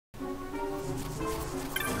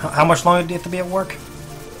How much longer do you have to be at work?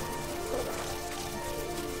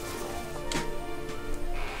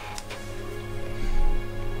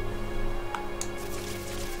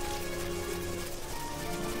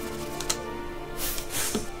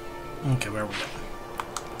 Okay, where are we going?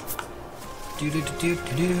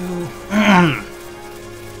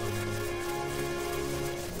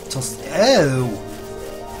 Oh!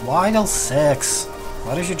 Why till 6?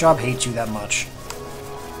 Why does your job hate you that much?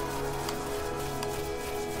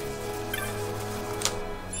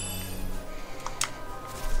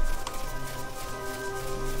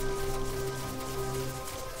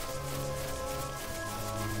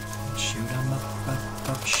 Shoot 'em up,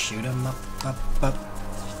 shoot 'em up.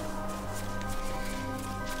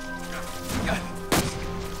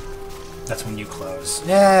 That's when you close.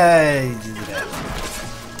 Yay! You did it.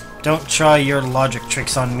 Don't try your logic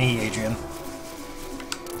tricks on me, Adrian.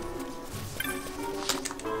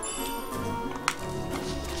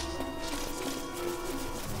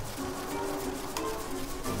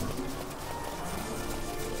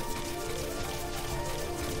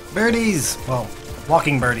 Birdies! Well,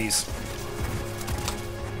 walking birdies.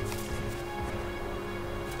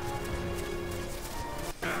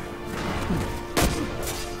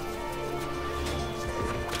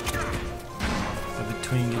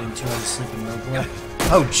 Between getting 2 hours of sleep and no boy.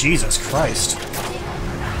 Oh, Jesus Christ.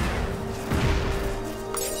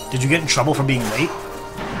 Did you get in trouble for being late?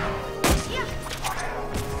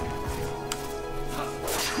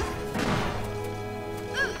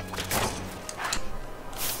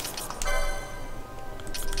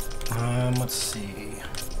 Let's see.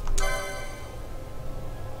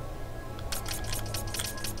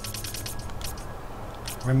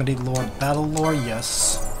 Remedy lore, battle lore,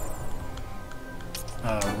 yes.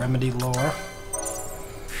 Remedy lore.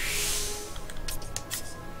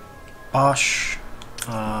 Ashe.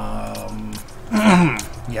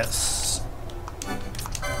 Yes.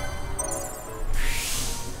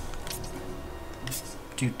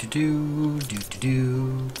 Do.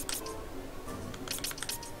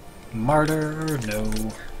 Martyr, no.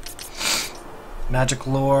 Magic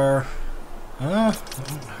lore. That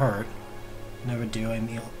wouldn't hurt. Never do. I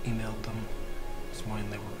emailed them this morning.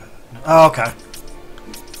 They were. No. Oh, okay.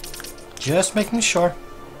 Just making sure.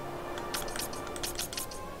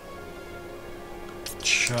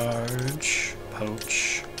 Charge.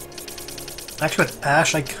 Poach. Actually, with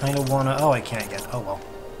Ashe, I kind of want to... Oh, I can't yet. Oh, well.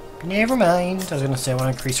 Never mind. I was going to say I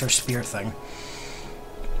want to increase her spear thing.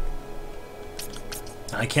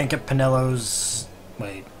 I can't get Pinello's...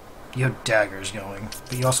 Wait. You have daggers going.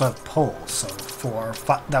 But you also have poles, so 4...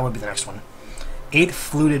 5, that would be the next one. 8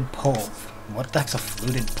 fluted pole. What the heck's a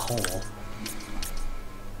fluted pole?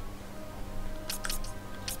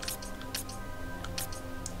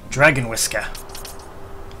 Dragon Whisker.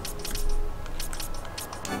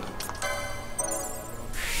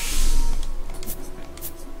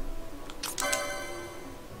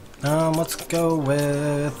 Let's go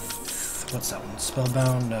with... What's that one?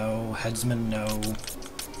 Spellbound, no. Headsman, no.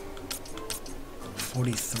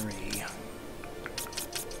 43.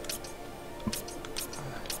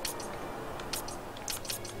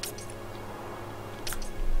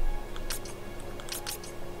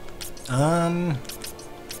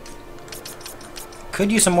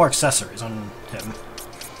 Could use some more accessories on him.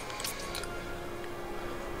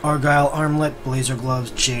 Argyle armlet, blazer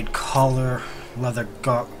gloves, jade collar, leather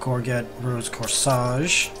gorget, rose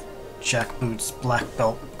corsage, jack boots, black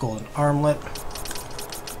belt, golden armlet.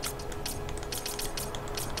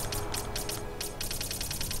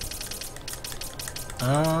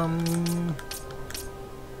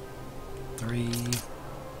 Three.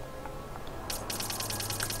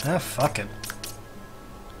 Ah, fuck it.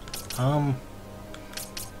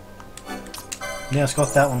 Yeah, let's go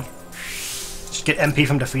with that one. Just get MP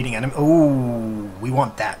from defeating enemy. Ooh, we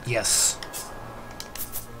want that, yes.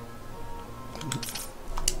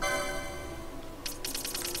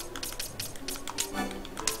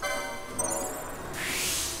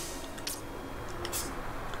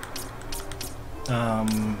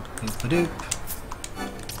 Doop-a-doop.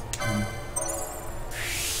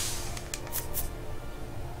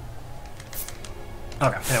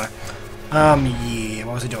 Okay, anyway. Yeah,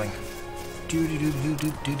 what was he doing?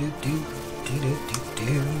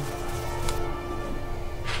 Do-do-do-do-do-do-do-do-do-do-do.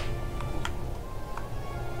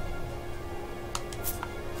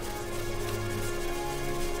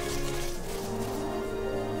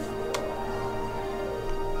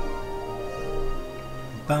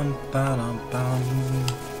 Bum ba dum bum.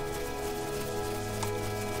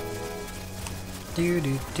 Do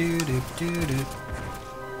do do do do do.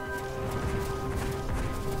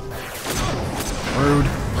 Rude,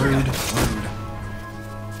 rude, rude.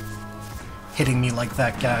 hitting me like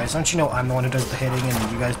that, guys. Don't you know I'm the one who does the hitting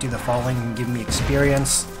and you guys do the falling and give me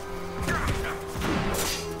experience?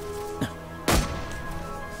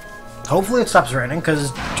 Hopefully it stops raining,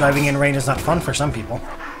 because driving in rain is not fun for some people.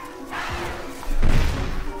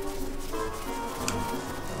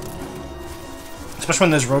 Especially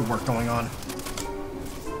when there's road work going on.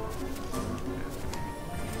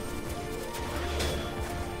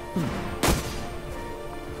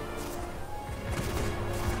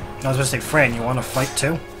 I was gonna say, Fran, you wanna fight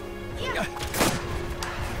too?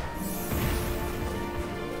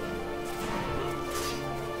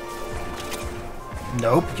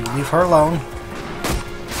 Nope, you leave her alone.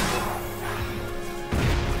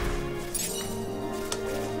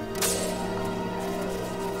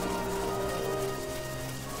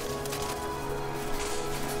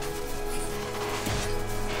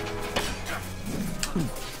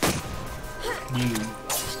 You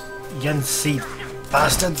Yensi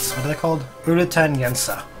bastards? What are they called? Uratan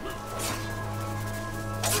Yensa.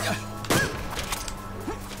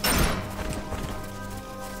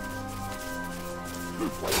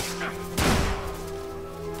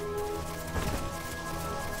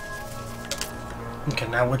 Okay,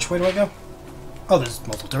 now which way do I go? Oh, there's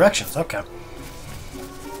multiple directions, okay.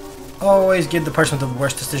 Always give the person with the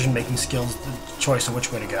worst decision-making skills the choice of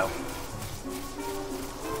which way to go.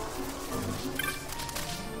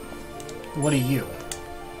 What are you?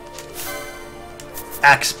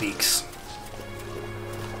 Axe speaks.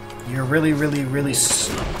 You're really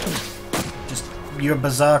just... you're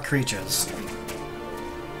bizarre creatures.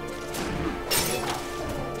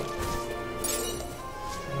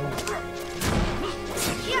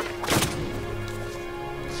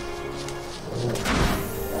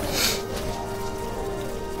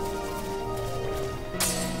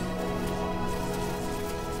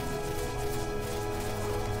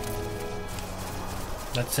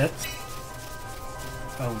 That's it?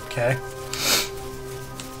 Okay.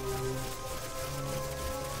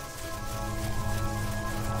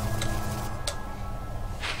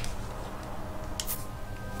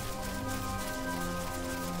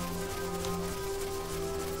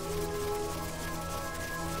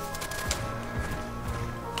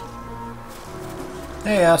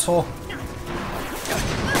 Hey, asshole.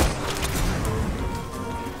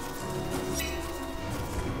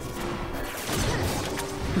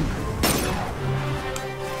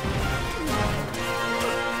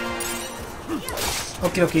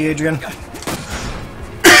 Okay, okay, Adrian.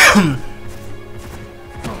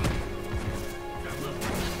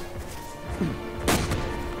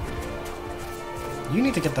 You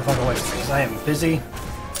need to get the fuck away from me, because I am busy.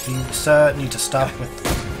 You, sir, need to stop with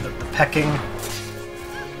the pecking.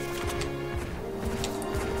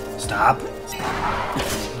 Stop.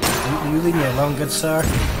 You leave me alone, good sir.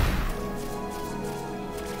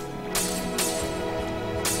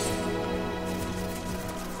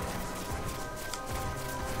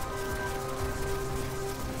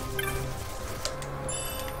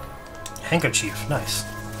 Handkerchief, nice.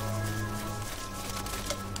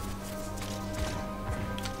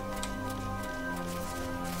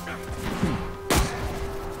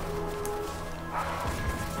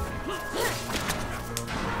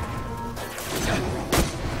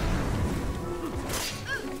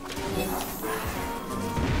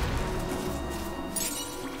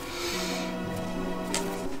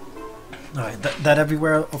 Alright, that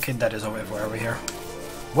everywhere? Okay, that is everywhere over here.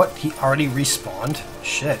 What? He already respawned?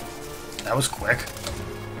 Shit. That was quick.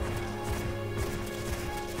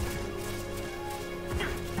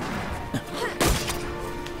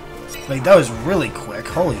 Like, that was really quick.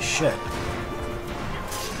 Holy shit.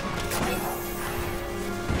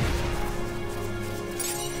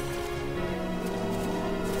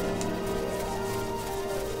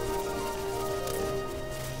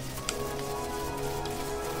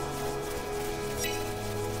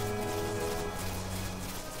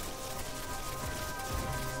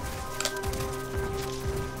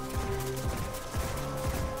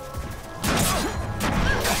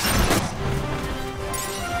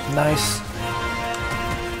 Nice.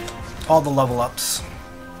 All the level ups.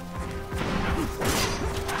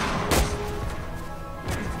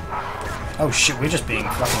 Oh shit, we're just being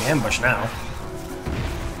fucking ambushed now.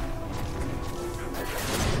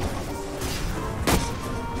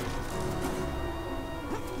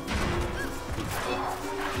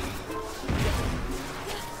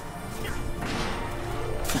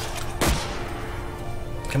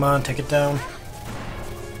 Come on, take it down.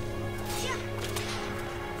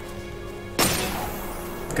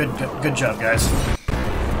 Good job, guys.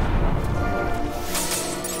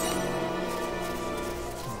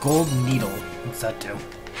 Gold needle. What's that do?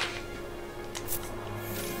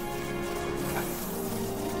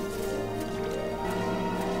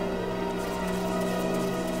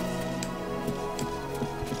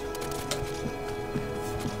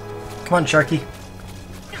 Come on, Sharky.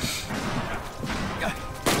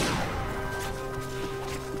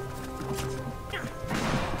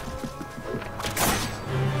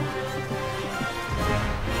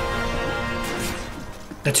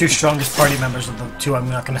 The two strongest party members of the two I'm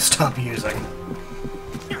not going to stop using.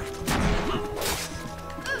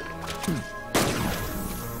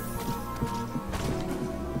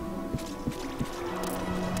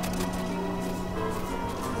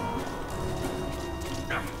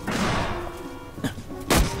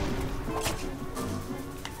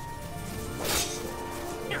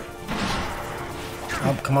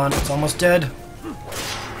 Oh, come on, it's almost dead.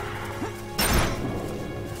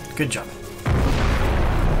 Good job.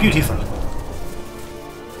 Beautiful.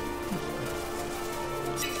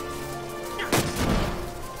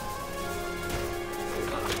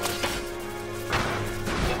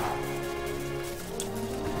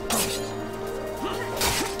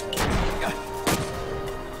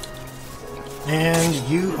 And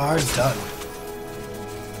you are done.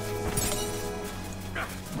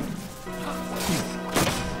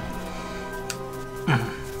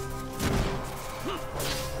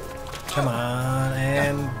 Come on,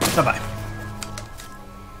 and bye-bye.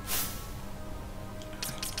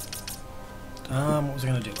 What was I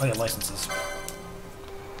gonna do? Oh yeah, licenses.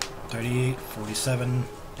 38, 47.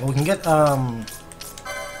 Well, we can get,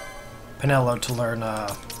 Penelo to learn,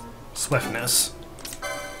 swiftness.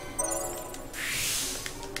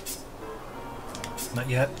 Not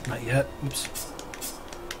yet, not yet. Oops.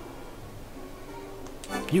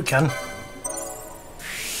 You can.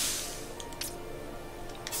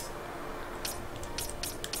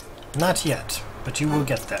 Not yet, but you will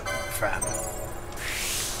get there, Fran.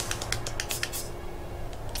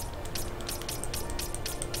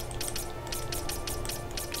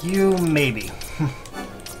 You maybe.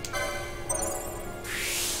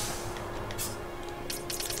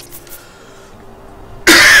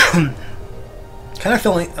 Kind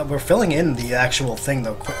of we're filling in the actual thing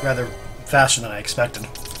though, rather faster than I expected.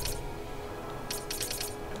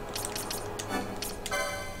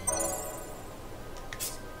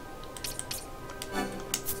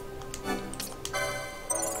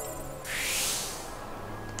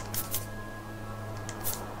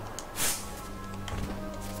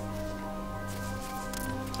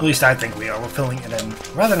 At least I think we are. We're filling it in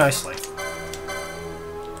rather nicely.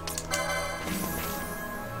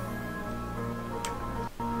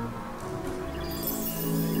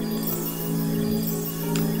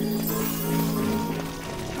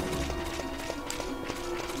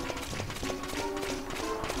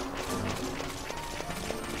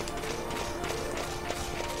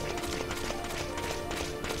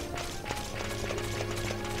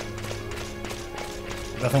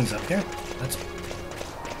 Nothing's up here. That's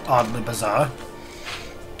oddly bizarre. I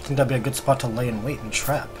think that'd be a good spot to lay in wait and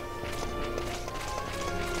trap.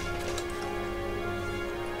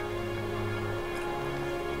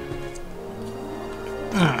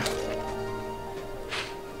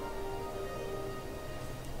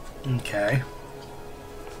 Okay.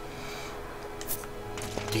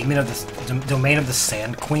 Demon of the domain of the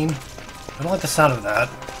Sand Queen. I don't like the sound of that.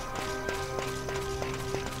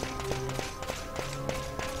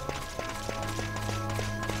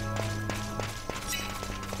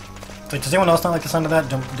 Wait, does anyone else not like the sound of that?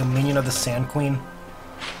 Dominion of the Sand Queen?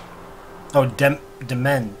 Oh,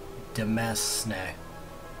 Demesne? I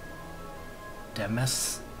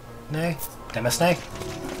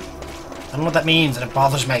don't know what that means, and it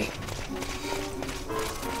bothers me.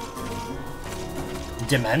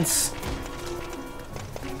 Demence?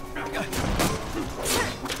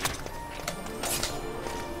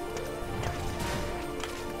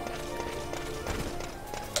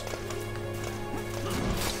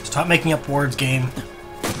 Stop making up words, game.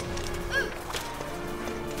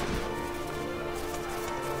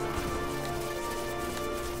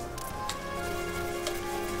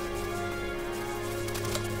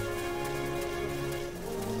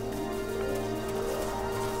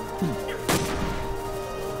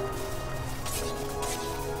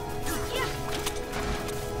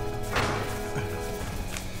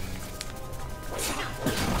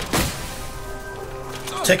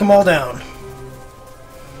 Take them all down.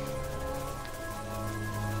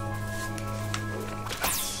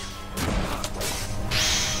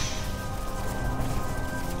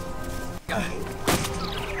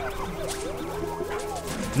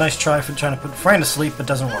 Nice try for trying to put Fran to sleep, but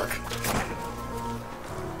doesn't work.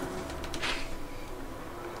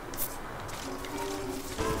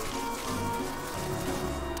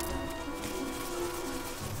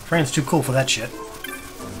 Fran's too cool for that shit.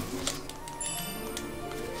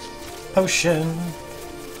 Potion.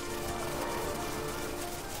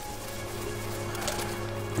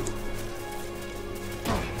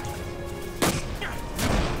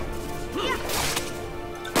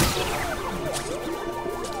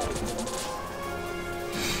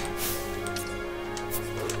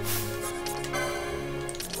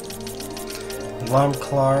 alarm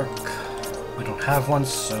clock. We don't have one,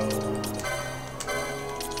 so...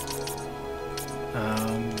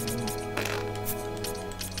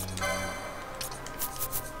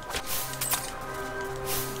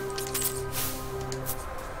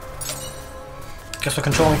 Guess we're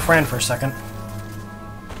controlling Fran for a second.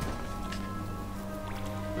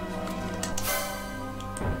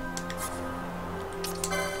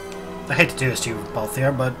 I hate to do this to you both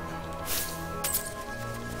here, but...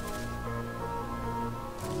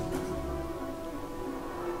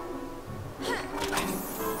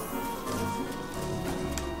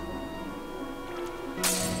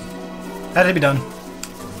 Had to be done.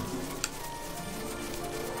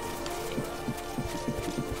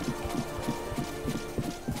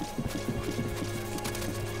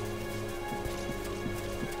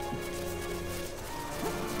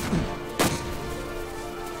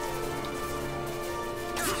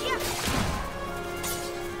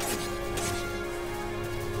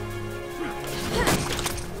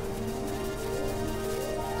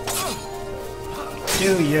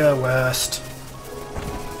 Do your worst.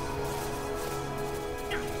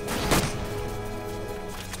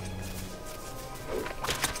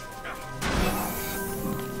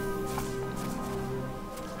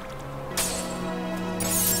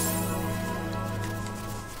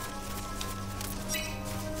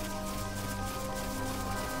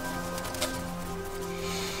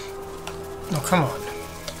 Oh, come on.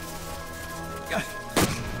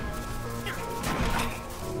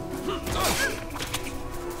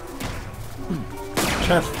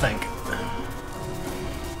 Trying to think.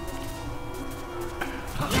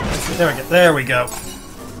 There we go. There we go.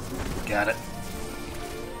 Got it.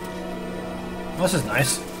 Well, this is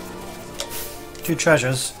nice. 2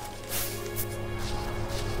 treasures.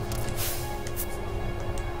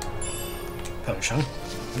 Potion.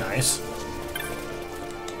 Nice.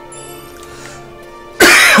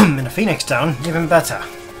 And a Phoenix Down, even better.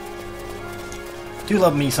 Do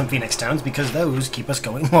love me some Phoenix Downs because those keep us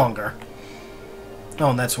going longer. Oh,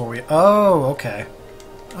 and that's where we... Oh, okay.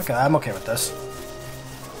 Okay, I'm okay with this.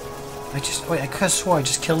 Wait, I could have swore I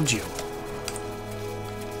just killed you.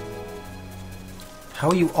 How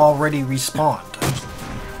are you already respawned?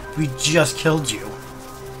 We just killed you.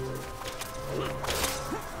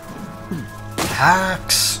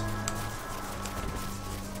 Hacks!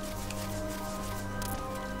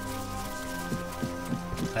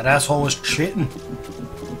 That asshole was cheating.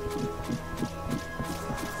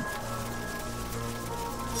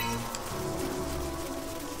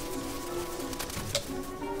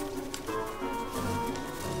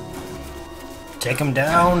 Take him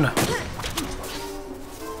down.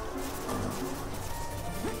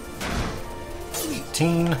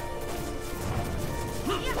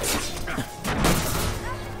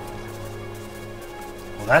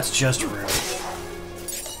 Well, that's just rude.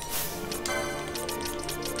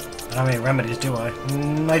 I don't have any remedies, do I?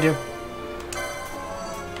 I do.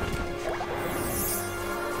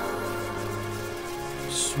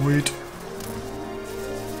 Sweet.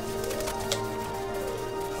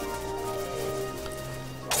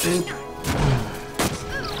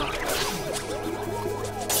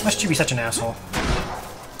 Must you be such an asshole?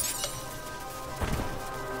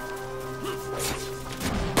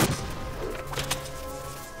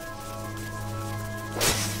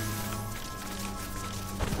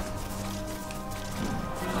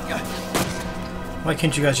 Why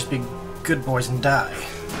can't you guys just be good boys and die?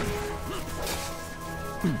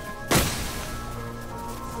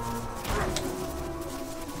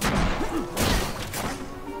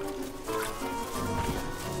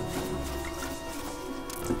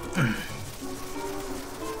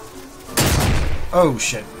 Oh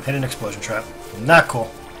shit, hit an explosion trap. Not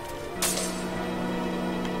cool.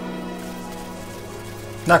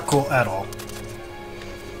 Not cool at all.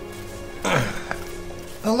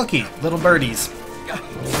 Oh looky, little birdies.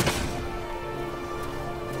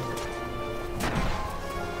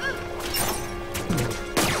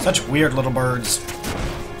 Such weird little birds.